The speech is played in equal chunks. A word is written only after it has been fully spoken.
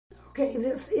Okay,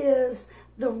 this is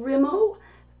the Rimmel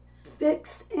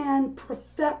Fix and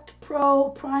Perfect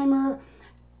Pro Primer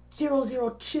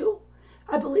 002.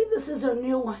 I believe this is their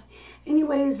new one.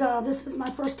 Anyways, this is my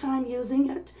first time using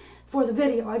it for the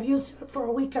video. I've used it for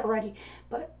a week already,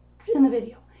 but in the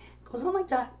video. It goes on like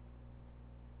that.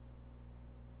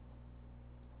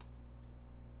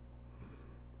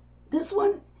 This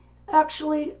one,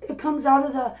 actually, it comes out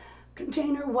of the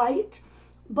container white,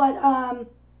 but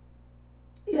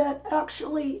it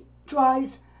actually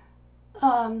dries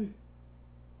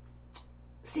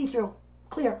see-through,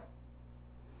 clear.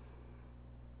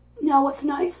 Now what's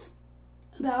nice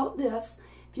about this,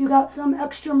 if you got some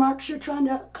extra marks you're trying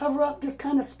to cover up, just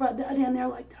kind of spread that in there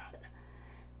like that.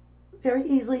 Very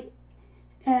easily.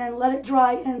 And let it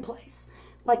dry in place,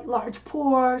 like large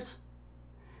pores.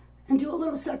 And do a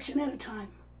little section at a time.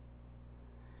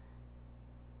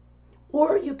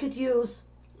 Or you could use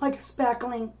like a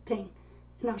spackling thing.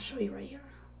 And I'll show you right here.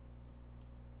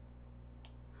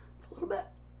 A little bit.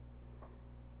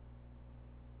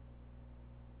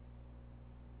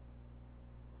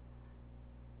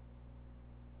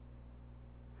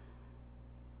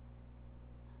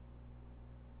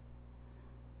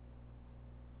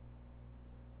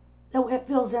 That way it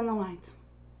fills in the lines.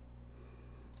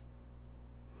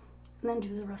 And then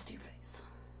do the rest of your face.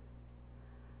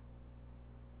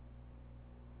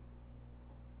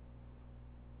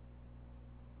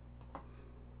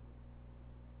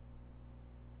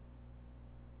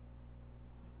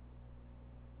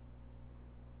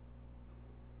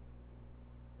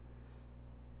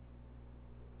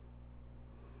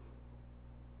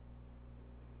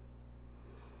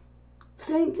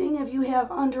 Same thing if you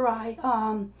have under eye,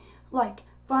 like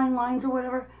fine lines or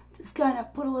whatever, just kind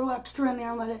of put a little extra in there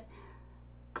and let it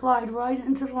glide right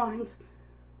into the lines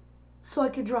so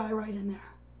it could dry right in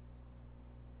there.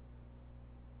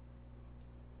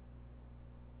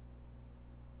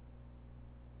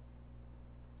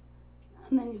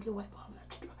 And then you can wipe off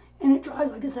extra. And it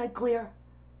dries, like I said, clear.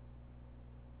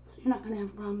 So you're not going to have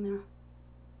a problem there.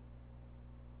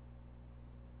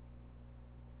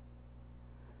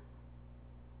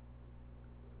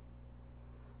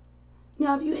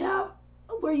 Now if you have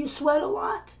where you sweat a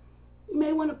lot, you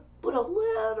may want to put a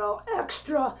little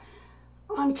extra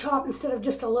on top instead of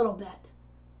just a little bit.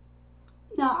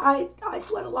 Now I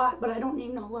sweat a lot, but I don't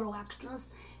need no little extras.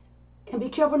 And be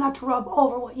careful not to rub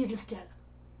over what you just did.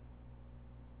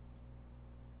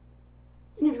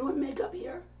 And if you want makeup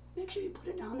here, make sure you put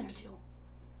it down there too.